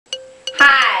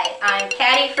I'm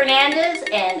Patty Fernandez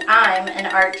and I'm an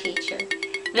art teacher.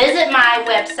 Visit my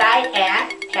website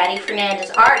at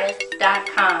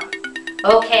pattyfernandezartist.com.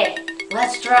 Okay,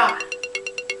 let's draw.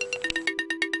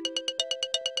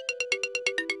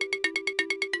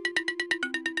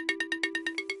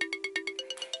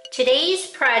 Today's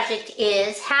project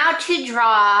is how to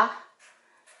draw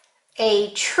a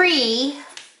tree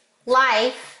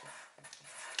life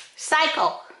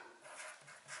cycle.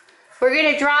 We're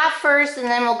going to draw first and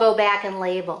then we'll go back and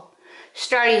label.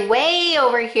 Starting way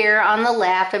over here on the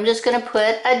left, I'm just going to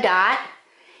put a dot.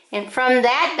 And from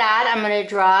that dot, I'm going to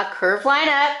draw a curved line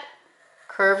up,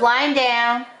 curved line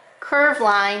down, curved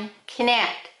line,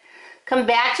 connect. Come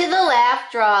back to the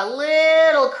left, draw a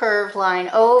little curved line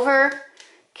over,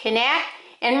 connect.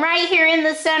 And right here in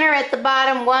the center at the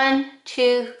bottom, 1,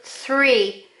 2,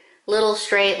 3 little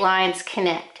straight lines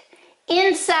connect.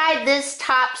 Inside this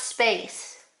top space,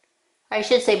 I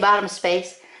should say bottom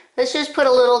space, let's just put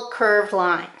a little curved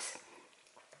lines.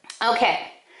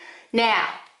 Okay, now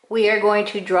we are going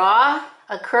to draw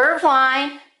a curved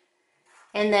line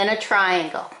and then a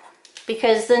triangle,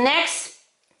 because the next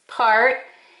part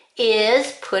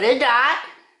is put a dot.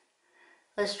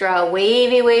 Let's draw a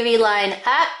wavy line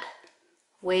up,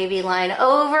 wavy line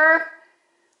over,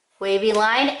 wavy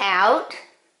line out.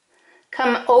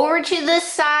 Come over to this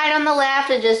side on the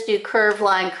left and just do curved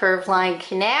line,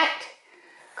 connect.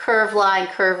 Curved line,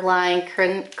 curved line,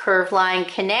 curved line,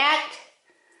 connect.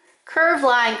 Curved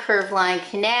line,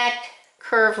 connect.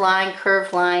 Curved line,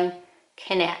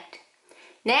 connect.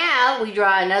 Now we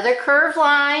draw another curved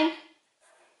line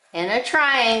and a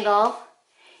triangle.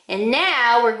 And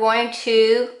now we're going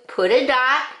to put a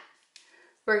dot.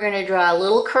 We're going to draw a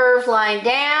little curved line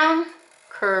down,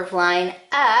 curved line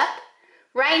up.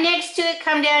 Right next to it,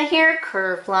 come down here,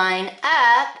 curved line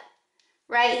up.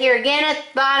 Right here again at the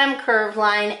bottom, curved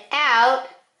line out,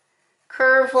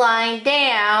 curved line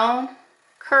down,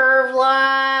 curved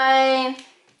line,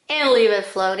 and leave it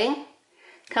floating.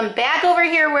 Come back over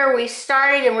here where we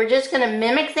started and we're just going to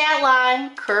mimic that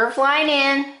line, curved line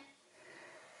in,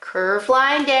 curved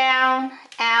line down,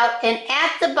 out, and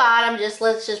at the bottom,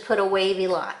 let's just put a wavy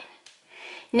line.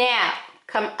 Now,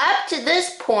 come up to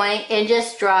this point and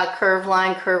just draw a curved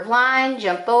line,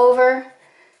 jump over,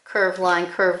 curved line,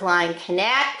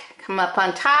 connect, come up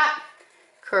on top,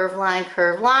 curved line,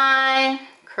 curved line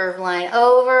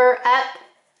over, up,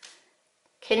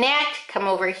 connect, come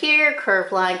over here,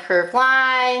 curved line,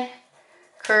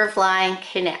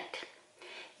 connect.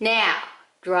 Now,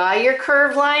 draw your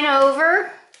curved line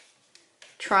over,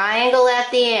 triangle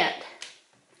at the end.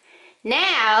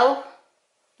 Now,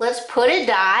 let's put a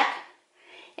dot,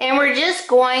 and we're just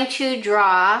going to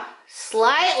draw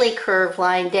slightly curved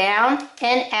line down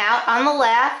and out on the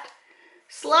left,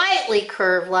 slightly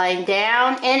curved line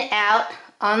down and out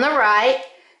on the right.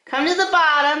 Come to the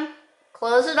bottom,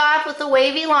 close it off with a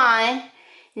wavy line.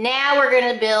 Now we're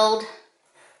going to build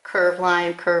curved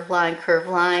line, connect, curved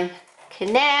line,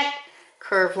 connect,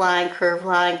 curved line,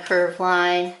 connect, curved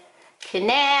line,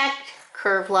 connect,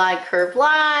 curved line,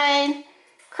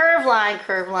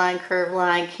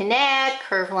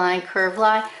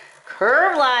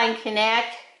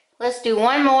 connect. Let's do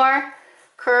one more.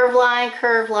 Curved line,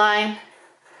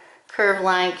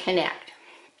 connect.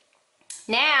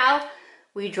 Now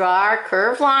we draw our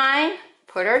curved line,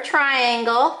 put our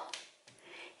triangle,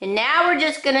 and now we're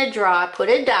just going to draw, put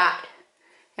a dot,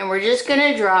 and we're just going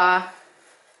to draw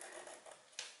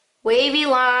wavy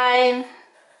line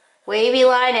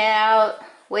out,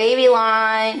 wavy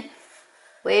line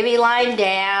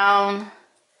down,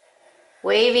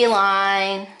 wavy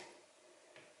line,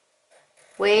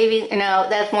 no,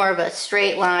 that's more of a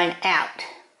straight line out,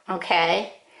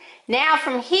 okay? Now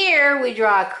from here, we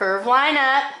draw a curved line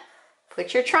up,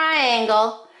 put your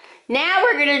triangle. Now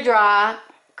we're going to draw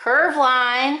curved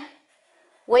line,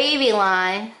 wavy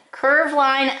line, curved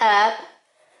line up,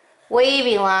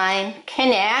 wavy line,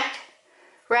 connect.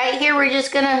 Right here, we're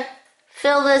just going to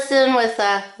fill this in with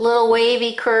a little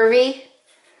wavy curvy,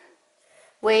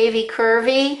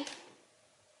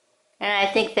 and I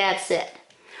think that's it.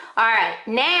 All right,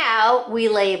 now we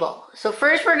label. So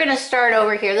first we're going to start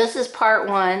over here. This is part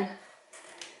 1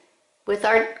 with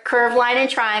our curved line and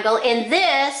triangle, and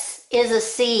this is a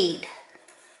seed,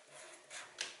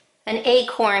 an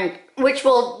acorn, which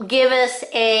will give us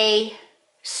a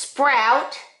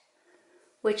sprout,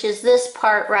 which is this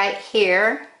part right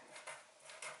here,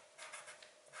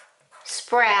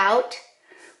 sprout,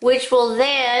 which will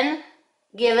then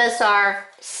give us our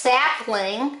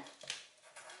sapling,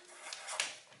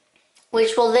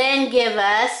 which will then give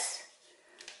us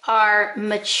our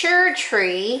mature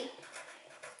tree,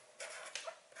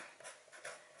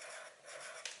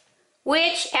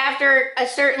 which after a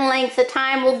certain length of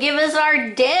time will give us our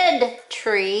dead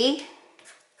tree.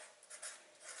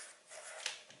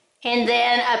 And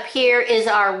then up here is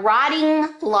our rotting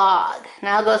log.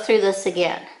 Now I'll go through this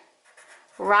again.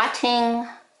 Rotting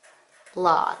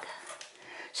log.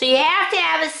 So you have to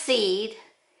have a seed,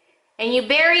 and you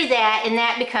bury that, and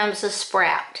that becomes a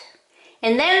sprout.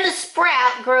 And then the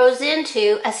sprout grows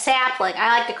into a sapling.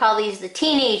 I like to call these the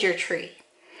teenager tree.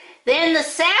 Then the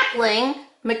sapling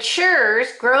matures,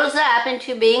 grows up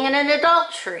into being an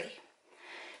adult tree.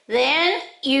 Then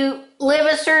you live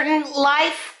a certain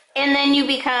life, and then you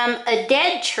become a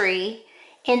dead tree,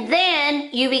 and then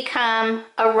you become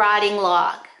a rotting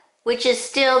log, which is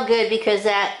still good because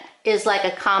that is like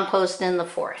a compost in the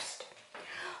forest.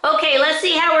 Okay, let's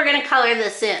see how we're going to color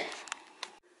this in.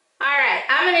 Alright,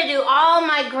 I'm going to do all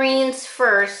my greens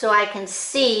first so I can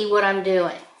see what I'm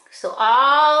doing. So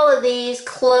all of these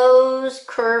closed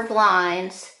curved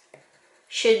lines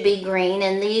should be green,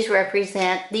 and these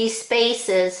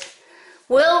spaces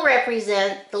will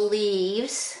represent the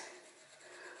leaves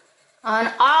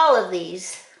on all of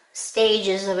these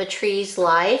stages of a tree's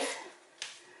life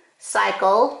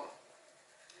cycle.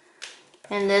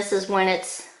 And this is when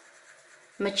it's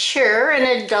mature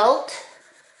and adult.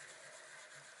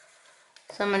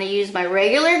 So I'm going to use my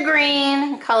regular green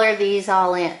and color these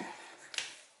all in.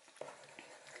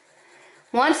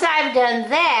 Once I've done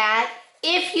that,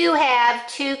 if you have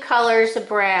two colors of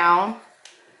brown,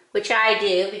 which I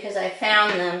do because I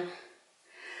found them,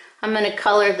 I'm going to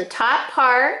color the top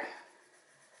part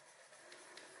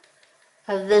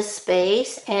of this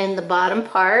space and the bottom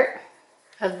part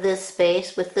of this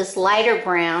space with this lighter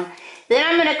brown. Then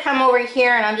I'm going to come over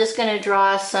here and I'm just going to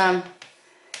draw some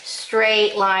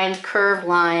straight lines, curved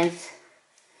lines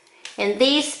in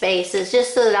these spaces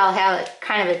just so that I'll have a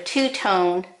kind of a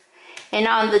two-toned. And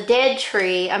on the dead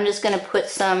tree, I'm just going to put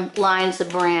some lines of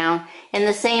brown. And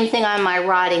the same thing on my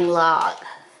rotting log.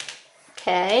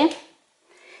 Okay?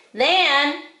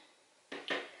 Then,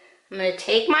 I'm going to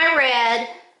take my red,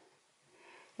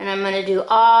 and I'm going to do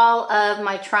all of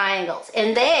my triangles.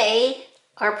 And they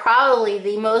are probably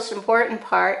the most important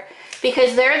part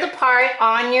because they're the part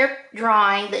on your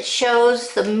drawing that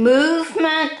shows the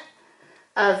movement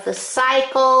of the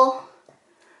cycle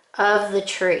of the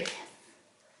tree.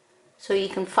 So you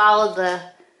can follow the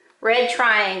red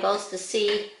triangles to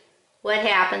see what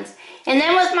happens. And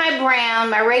then with my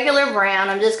brown, my regular brown,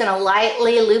 I'm just going to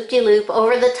lightly loop-de-loop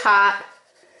over the top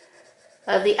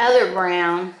of the other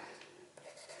brown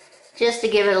just to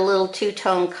give it a little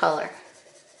two-tone color.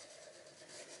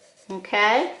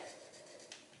 Okay?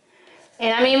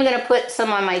 And I'm even going to put some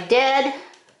on my dead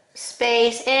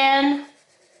space and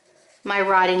my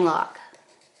rotting log.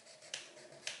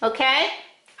 Okay?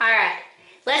 Alright.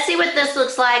 Let's see what this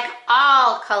looks like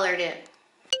all colored in.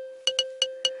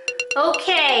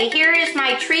 Okay, here is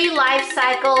my tree life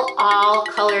cycle all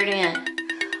colored in.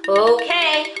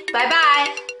 Okay,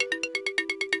 bye-bye.